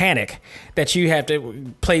Picnic Panic that you have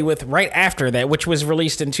to play with right after that, which was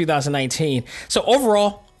released in 2019. So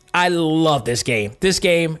overall, I love this game. This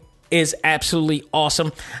game is absolutely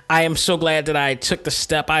awesome. I am so glad that I took the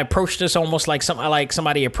step. I approached this almost like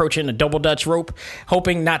somebody approaching a double Dutch rope,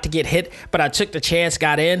 hoping not to get hit, but I took the chance,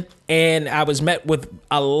 got in, and I was met with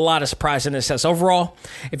a lot of surprise and success. Overall,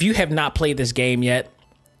 if you have not played this game yet,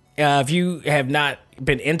 if you have not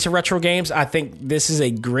been into retro games, I think this is a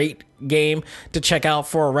great game to check out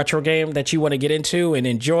for a retro game that you want to get into and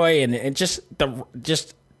enjoy, and just the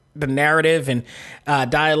narrative and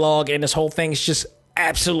dialogue and this whole thing is just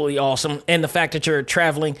absolutely awesome. And the fact that you're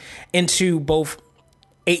traveling into both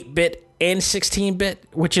 8-bit and 16-bit,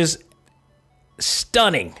 which is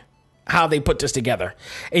stunning how they put this together.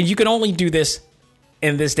 And you can only do this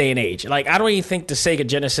in this day and age. Like, I don't even think the Sega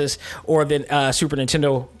Genesis or the Super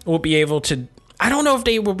Nintendo will be able to, I don't know if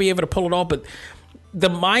they will be able to pull it off, but the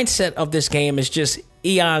mindset of this game is just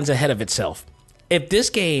eons ahead of itself. If this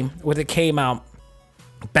game, when it came out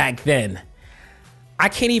back then, I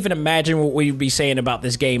can't even imagine what we'd be saying about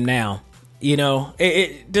this game now.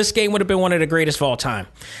 This game would have been one of the greatest of all time.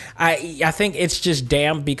 I think it's just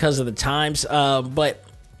damned because of the times, but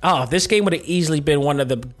this game would have easily been one of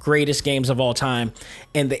the greatest games of all time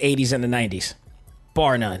in the 80s and the 90s,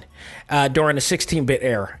 bar none, during the 16-bit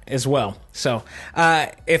era as well. So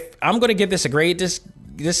if I'm going to give this a grade,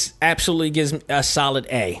 this absolutely gives a solid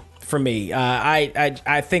A for me.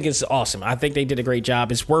 I think it's awesome. I think they did a great job.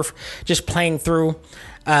 It's worth just playing through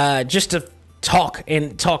just to talk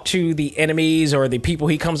to the enemies or the people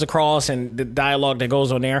he comes across and the dialogue that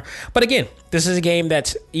goes on there. But again, this is a game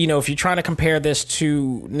that's, if you're trying to compare this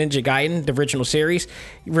to Ninja Gaiden, the original series,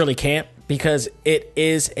 you really can't, because it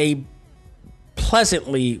is a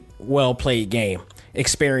pleasantly well-played game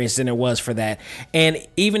experience than it was for that. And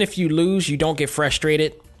even if you lose, you don't get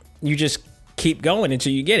frustrated. You just keep going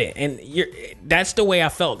until you get it. And that's the way I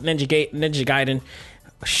felt Ninja Gaiden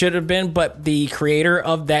should have been, but the creator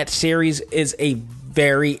of that series is a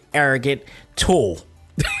very arrogant tool.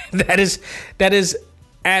 that is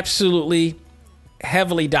absolutely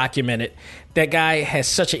heavily documented. That guy has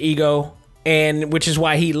such an ego, and which is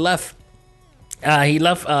why he left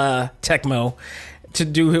Tecmo to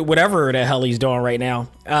do whatever the hell he's doing right now.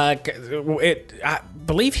 I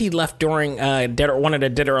believe he left during one of the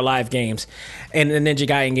Dead or Alive games and the Ninja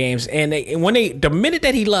Gaiden games. And the minute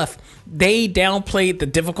that he left, they downplayed the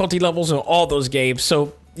difficulty levels on all those games.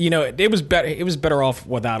 So, it was better. It was better off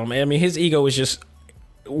without him. I mean, his ego was just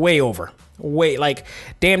way over, like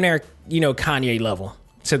damn near, Kanye level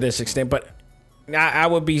to this extent. But I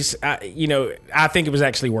would be, I think it was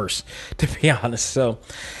actually worse, to be honest. So,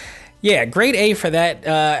 Yeah, grade A for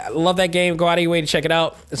that. Love that game. Go out of your way to check it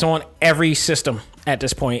out. It's on every system at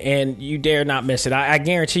this point, and you dare not miss it. I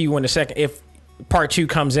guarantee you when if part 2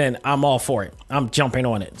 comes in, I'm all for it. I'm jumping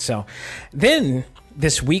on it. So then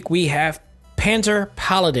this week we have Panzer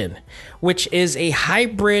Paladin, which is a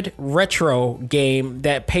hybrid retro game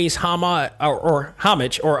that pays homage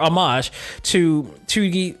to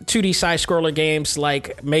 2D side-scroller games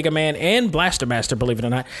like Mega Man and Blaster Master, believe it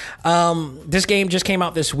or not. This game just came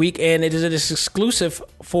out this week, and it is exclusive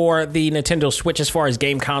for the Nintendo Switch as far as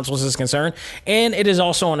game consoles is concerned, and it is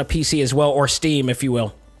also on a PC as well, or Steam, if you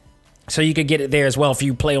will. So you could get it there as well if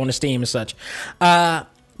you play on the Steam and such.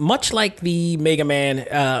 Much like the Mega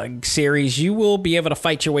Man series, you will be able to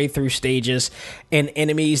fight your way through stages and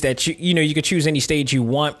enemies that you could choose any stage you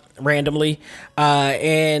want randomly,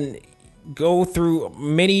 and go through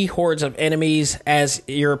many hordes of enemies as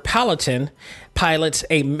your Paladin pilots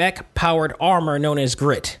a mech-powered armor known as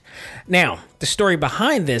Grit. Now, the story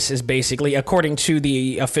behind this is basically, according to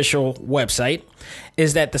the official website,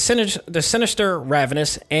 is that the sinister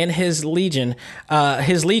Ravenous and his legions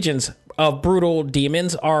of brutal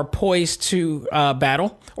demons are poised to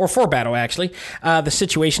battle, or for battle, actually. The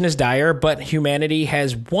situation is dire, but humanity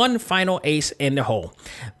has one final ace in the hole: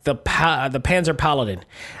 the Panzer Paladin.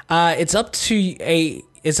 It's up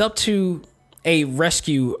to a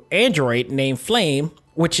rescue android named Flame,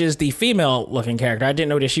 which is the female-looking character. I didn't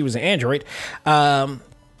know that she was an android.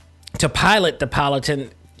 To pilot the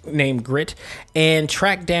Paladin named Grit and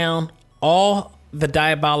track down all the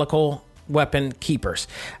diabolical weapon keepers.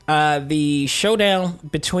 The showdown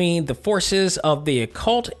between the forces of the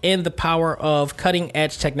occult and the power of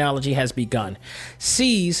cutting-edge technology has begun.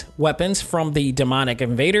 Seize weapons from the demonic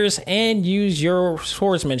invaders and use your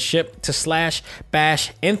swordsmanship to slash,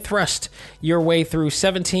 bash, and thrust your way through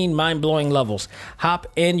 17 mind-blowing levels. Hop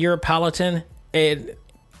in your Paladin and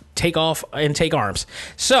take off and take arms.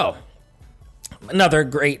 So, another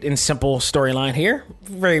great and simple storyline here.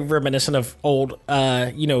 Very reminiscent of old,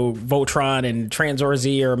 Voltron and Tranzor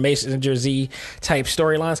Z or Messenger Z type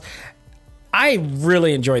storylines. I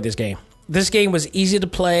really enjoyed this game. This game was easy to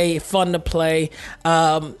play, fun to play.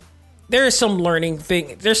 There is some learning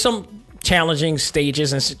thing. There's some challenging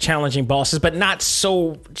stages and challenging bosses, but not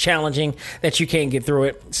so challenging that you can't get through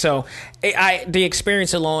it. So the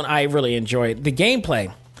experience alone, I really enjoyed. The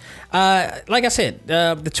gameplay, like I said,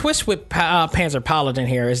 the twist with Panzer Paladin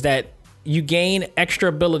here is that you gain extra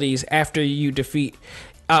abilities after you defeat,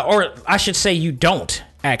 or I should say you don't,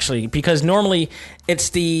 actually, because normally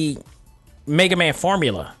it's the Mega Man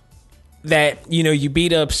formula that, you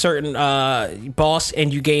beat up certain boss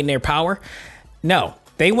and you gain their power. No,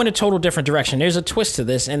 they went a total different direction. There's a twist to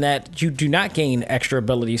this in that you do not gain extra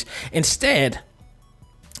abilities. Instead,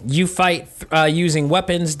 you fight using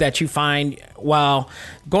weapons that you find while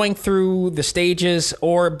going through the stages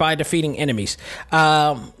or by defeating enemies.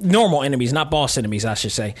 Normal enemies, not boss enemies, I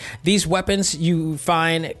should say. These weapons you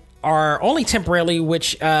find are only temporarily,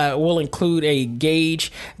 which will include a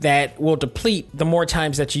gauge that will deplete the more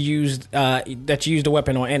times that you use the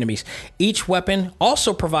weapon on enemies. Each weapon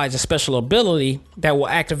also provides a special ability that will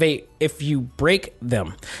activate if you break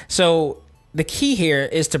them. So the key here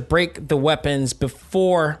is to break the weapons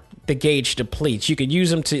before the gauge depletes. You could use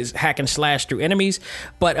them to hack and slash through enemies,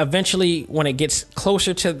 but eventually when it gets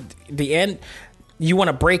closer to the end, you want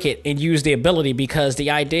to break it and use the ability, because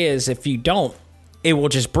the idea is if you don't, it will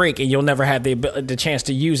just break and you'll never have the chance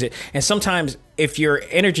to use it. And sometimes if your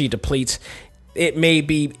energy depletes, it may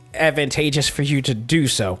be advantageous for you to do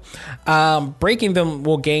so. Breaking them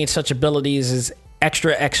will gain such abilities as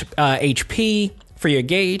extra HP for your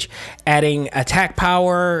gauge, adding attack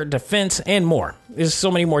power, defense, and more. There's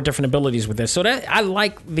so many more different abilities with this. So that I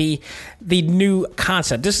like the new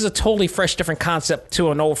concept. This is a totally fresh, different concept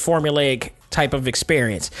to an old formulaic type of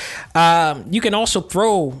experience. You can also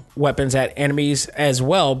throw weapons at enemies as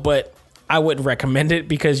well, but I wouldn't recommend it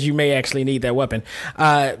because you may actually need that weapon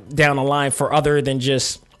down the line for other than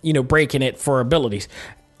just breaking it for abilities.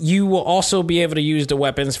 You will also be able to use the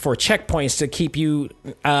weapons for checkpoints to keep you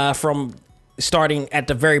from starting at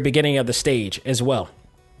the very beginning of the stage as well.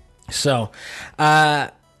 So,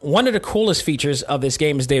 one of the coolest features of this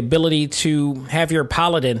game is the ability to have your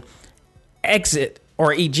Paladin exit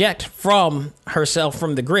or eject from herself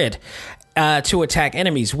from the grid to attack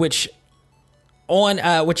enemies, which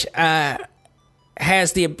has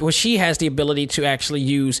the ability to actually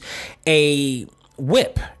use a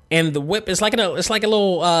whip, and the whip is like a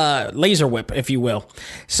little laser whip, if you will.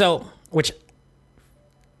 So, which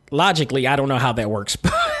logically, I don't know how that works,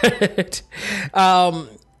 but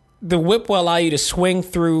the whip will allow you to swing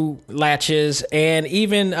through latches and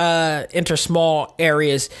even enter small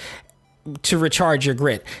areas to recharge your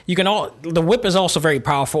grit. The whip is also very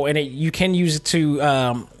powerful, and you can use it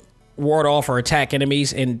to ward off or attack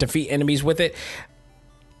enemies and defeat enemies with it.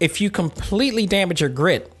 If you completely damage your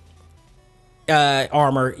grit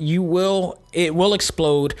armor, it will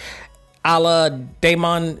explode, a la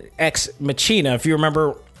Daemon X Machina. If you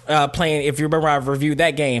remember I've reviewed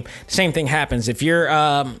that game, same thing happens. If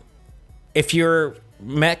your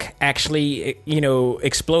mech actually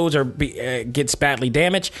explodes or gets badly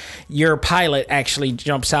damaged, your pilot actually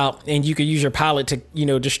jumps out, and you can use your pilot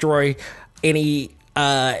to destroy any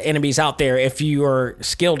enemies out there if you are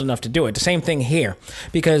skilled enough to do it. The same thing here,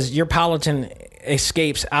 because your paladin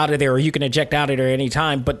escapes out of there, or you can eject out of there any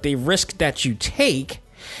time, but the risk that you take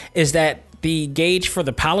is that the gauge for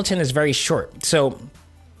the paladin is very short. So,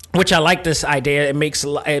 which I like this idea. It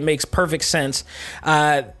makes perfect sense.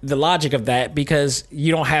 The logic of that, because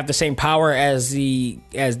you don't have the same power as the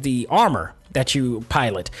armor that you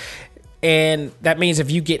pilot. And that means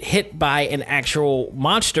if you get hit by an actual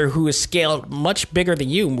monster who is scaled much bigger than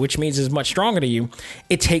you, which means is much stronger than you,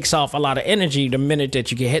 it takes off a lot of energy the minute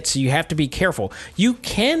that you get hit. So you have to be careful. You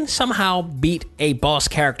can somehow beat a boss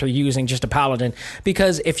character using just a paladin,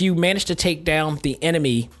 because if you manage to take down the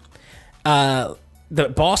enemy, the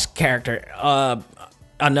boss character,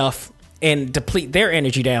 enough and deplete their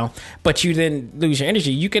energy down, but you then lose your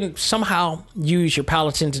energy, you can somehow use your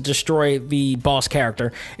paladin to destroy the boss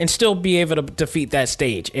character and still be able to defeat that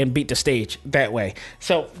stage and beat the stage that way.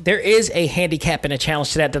 So there is a handicap and a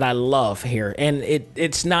challenge to that I love here, and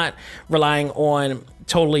it's not relying on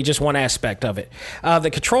totally just one aspect of it.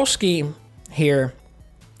 The control scheme here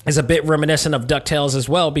is a bit reminiscent of DuckTales as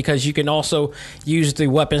well, because you can also use the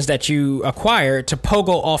weapons that you acquire to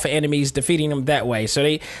pogo off of enemies, defeating them that way. So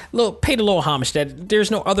they paid a little homage that there's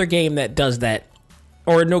no other game that does that,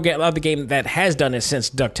 or no other game that has done it since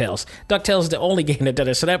DuckTales. DuckTales is the only game that did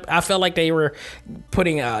it. So that, I felt like they were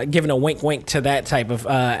giving a wink to that type of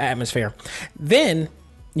atmosphere. Then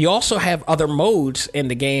you also have other modes in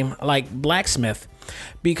the game, like Blacksmith,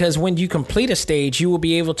 because when you complete a stage, you will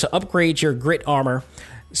be able to upgrade your grit armor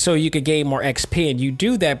so you could gain more XP, and you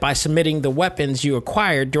do that by submitting the weapons you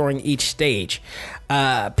acquired during each stage,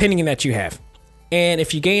 pending that you have. And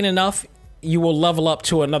if you gain enough, you will level up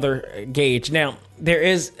to another gauge. Now, there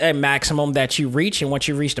is a maximum that you reach, and once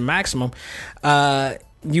you reach the maximum,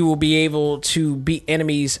 you will be able to beat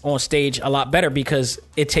enemies on stage a lot better, because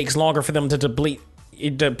it takes longer for them to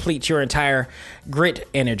deplete your entire grit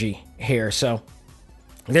energy here. So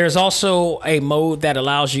there's also a mode that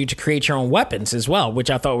allows you to create your own weapons as well,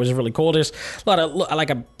 which I thought was really cool. There's a lot of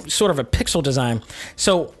like a sort of a pixel design.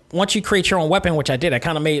 So once you create your own weapon, which I did, I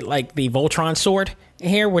kind of made like the Voltron sword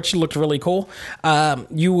here, which looked really cool.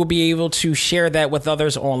 You will be able to share that with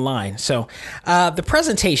others online. So the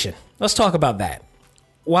presentation, let's talk about that.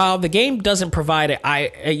 While the game doesn't provide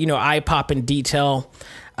eye-popping detail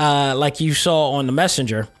like you saw on the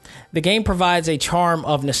Messenger, the game provides a charm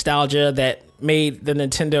of nostalgia that made the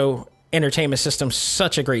Nintendo Entertainment System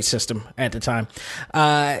such a great system at the time.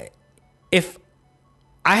 If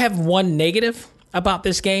I have one negative about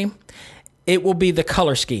this game, it will be the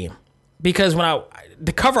color scheme. Because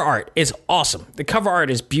the cover art is awesome. The cover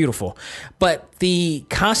art is beautiful. But the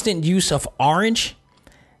constant use of orange,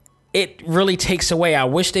 it really takes away. I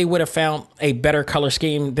wish they would have found a better color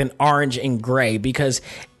scheme than orange and gray, because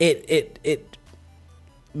it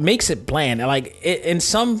makes it bland. Like in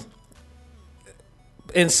some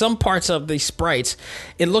parts of the sprites,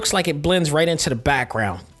 it looks like it blends right into the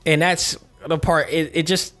background, and that's the part it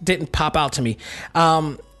just didn't pop out to me.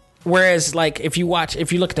 Whereas, like, if you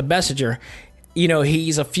look at the Messenger,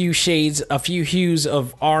 he's a few hues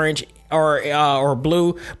of orange or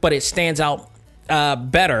blue, but it stands out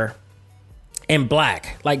better in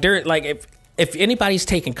black. Like if anybody's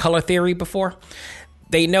taken color theory before,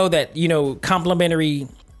 they know that complementary.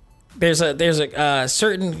 There's a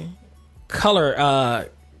certain color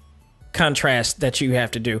contrast that you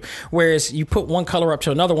have to do, whereas you put one color up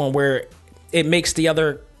to another one where it makes the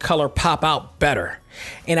other color pop out better.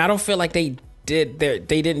 And I don't feel like they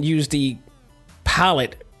didn't use the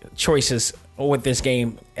palette choices with this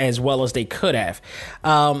game as well as they could have.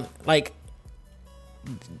 Like,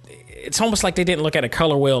 it's almost like they didn't look at a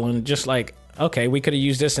color wheel and just like, okay, we could have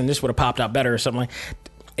used this and this would have popped out better or something like.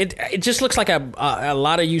 It just looks like a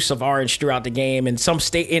lot of use of orange throughout the game. In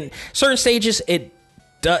certain stages,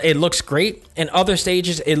 it looks great. In other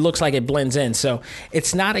stages, it looks like it blends in. So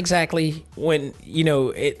it's not exactly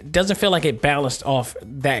it doesn't feel like it balanced off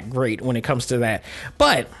that great when it comes to that.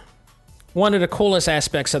 But one of the coolest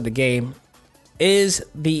aspects of the game is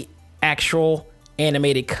the actual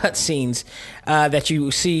animated cutscenes that you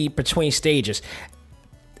see between stages.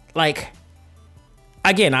 like,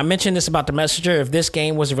 again, I mentioned this about The Messenger. If this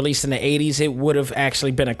game was released in the 80s, it would have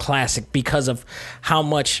actually been a classic because of how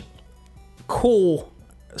much cool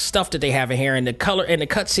stuff that they have in here. And the color and the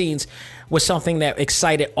cutscenes was something that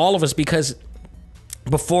excited all of us because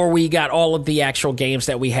before we got all of the actual games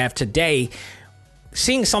that we have today,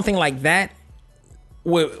 seeing something like that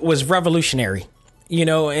was revolutionary, you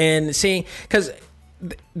know, and seeing, because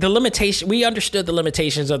the limitation, we understood the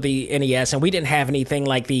limitations of the NES, and we didn't have anything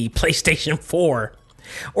like the PlayStation 4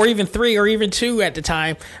 or even 3 or even 2 at the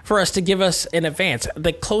time for us to give us an advance.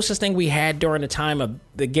 The closest thing we had during the time of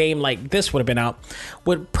the game like this would have been out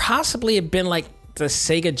would possibly have been like the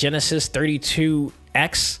Sega Genesis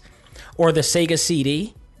 32X or the Sega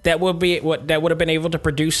CD. That would have been able to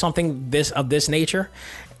produce something of this nature.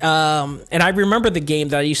 And I remember the game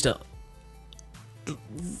that I used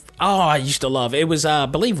to love. It was, I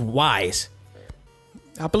believe, Wise.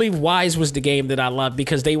 I believe Wise was the game that I loved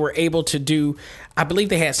because they were able to do, I believe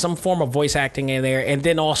they had some form of voice acting in there. And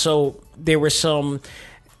then also there were some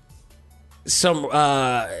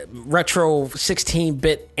retro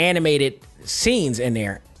 16-bit animated scenes in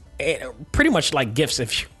there. Pretty much like GIFs,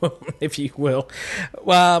 if you will,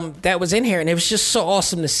 that was in here, and it was just so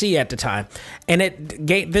awesome to see at the time. And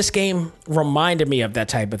this game reminded me of that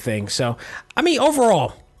type of thing. So, I mean,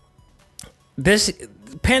 overall, this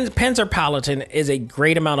Panzer Paladin is a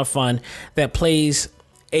great amount of fun that plays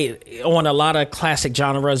on a lot of classic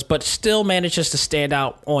genres, but still manages to stand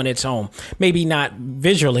out on its own. Maybe not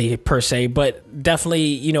visually per se, but definitely,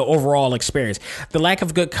 you know, overall experience. The lack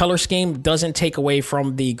of good color scheme doesn't take away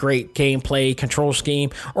from the great gameplay, control scheme,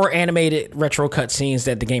 or animated retro cutscenes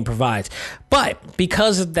that the game provides. But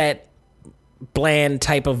because of that bland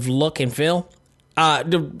type of look and feel,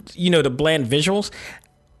 the bland visuals,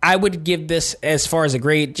 I would give this, as far as a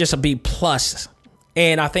grade, just a B+.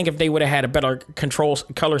 And I think if they would have had a better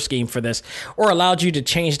color scheme for this, or allowed you to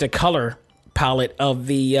change the color palette of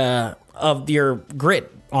your grit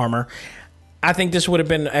armor, I think this would have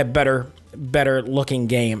been a better looking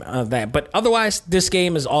game of that. But otherwise, this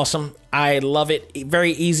game is awesome. I love it.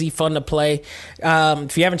 Very easy, fun to play.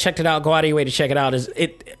 If you haven't checked it out, go out of your way to check it out.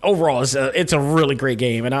 It's a really great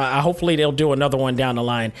game, and I hopefully they'll do another one down the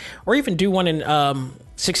line, or even do one in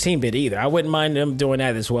 16-bit either. I wouldn't mind them doing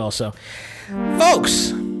that as well. So,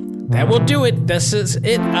 folks, that will do it. This is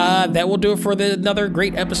it. That will do it for another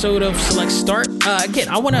great episode of Select Start. Again,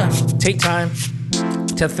 I want to take time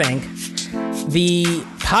to thank the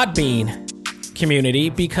Podbean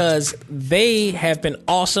community because they have been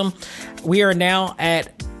awesome. We are now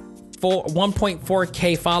at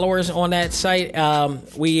 1.4K followers on that site.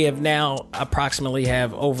 We have now approximately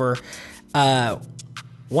have over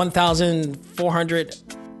 1,400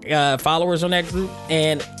 followers on that group,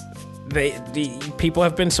 and the people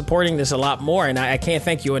have been supporting this a lot more, and I can't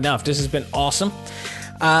thank you enough. This has been awesome.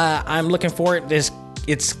 I'm looking forward.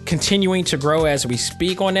 It's continuing to grow as we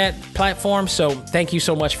speak on that platform, so thank you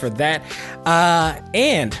so much for that.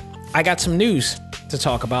 And I got some news to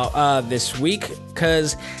talk about this week,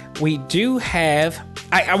 because we do have...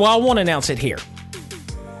 I won't announce it here,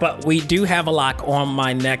 but we do have a lock on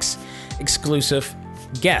my next exclusive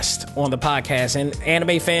guest on the podcast. And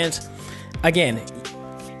anime fans, again,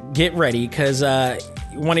 get ready, because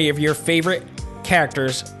one of your favorite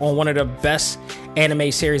characters on one of the best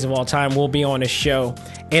anime series of all time will be on the show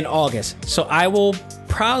in August. So I will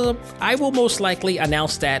most likely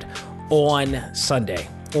announce that on Sunday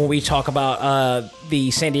when we talk about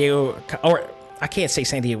the San Diego, or I can't say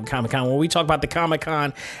San Diego Comic-Con, when we talk about the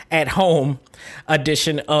Comic-Con at Home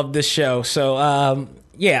edition of the show. So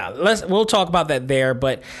we'll talk about that there.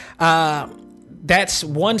 But that's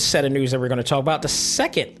one set of news that we're going to talk about. The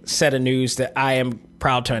second set of news that I am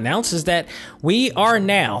proud to announce is that we are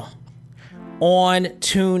now on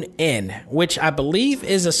TuneIn, which I believe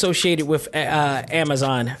is associated with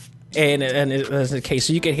Amazon, and as the case,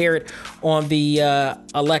 so you can hear it on the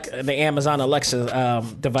Amazon Alexa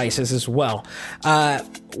devices as well.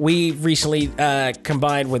 We recently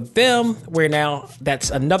combined with them.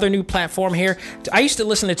 That's another new platform here. I used to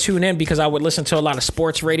listen to TuneIn because I would listen to a lot of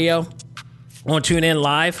sports radio on TuneIn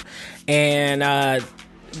Live, and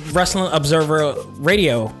Wrestling Observer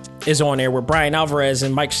Radio is on there with Brian Alvarez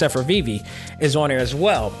and Mike Sefervivi is on there as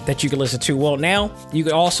well that you can listen to. Well, now you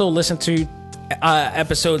can also listen to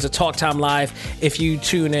episodes of Talk Time Live if you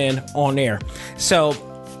tune in on there. So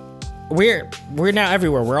we're now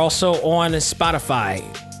everywhere. We're also on Spotify,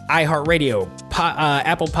 iHeartRadio,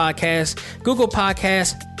 Apple Podcasts, Google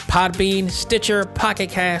Podcasts, Podbean, Stitcher,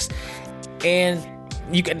 Pocket Cast, and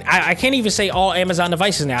you can. I can't even say all Amazon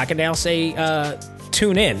devices now. I can now say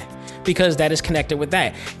TuneIn, because that is connected with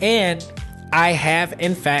that. And I have,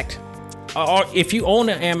 in fact, if you own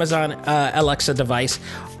an Amazon Alexa device,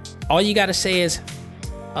 all you got to say is,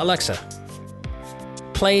 Alexa,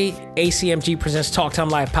 play ACMG Presents Talk Time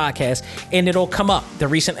Live podcast, and it'll come up. The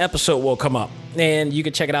recent episode will come up, and you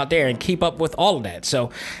can check it out there and keep up with all of that.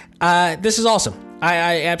 So this is awesome.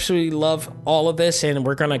 I absolutely love all of this, and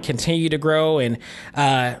we're going to continue to grow and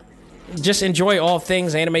just enjoy all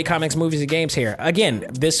things anime, comics, movies, and games here. Again,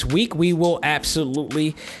 this week we will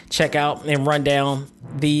absolutely check out and run down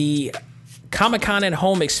the Comic-Con at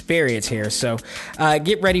Home experience here. So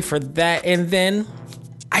get ready for that. And then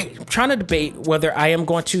I'm trying to debate whether I am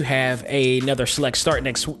going to have another select start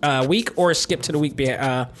next week or skip to the week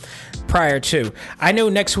prior to. I know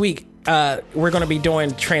next week we're going to be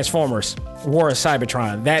doing Transformers War of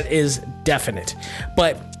Cybertron. That is definite.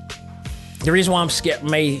 But the reason why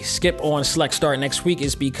may skip on select start next week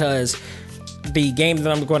is because the game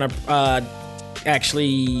that I'm going to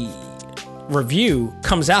actually review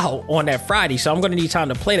comes out on that Friday, so I'm going to need time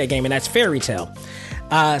to play that game, and that's Fairy Tail.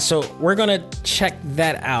 So we're going to check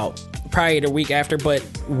that out probably the week after, but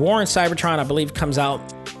War on Cybertron, I believe, comes out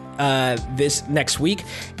this next week,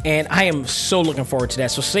 and I am so looking forward to that.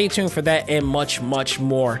 So stay tuned for that and much, much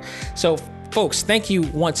more. So folks, thank you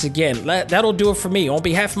once again. That'll do it for me. On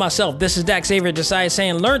behalf of myself, this is Dak Xavier Josiah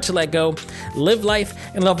saying, learn to let go, live life,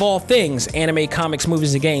 and love all things anime, comics,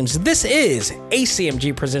 movies, and games. This is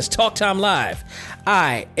ACMG Presents Talk Time Live.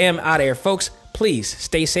 I am out of here, folks. Please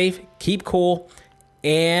stay safe, keep cool,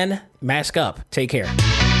 and mask up. Take care.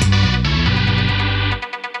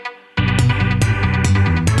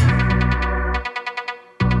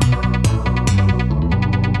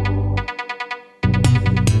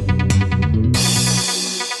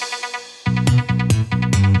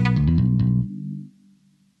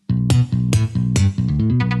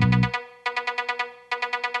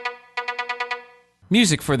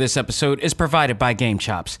 Music for this episode is provided by Game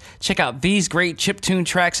Chops. Check out these great chiptune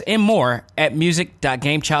tracks and more at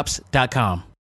music.gamechops.com.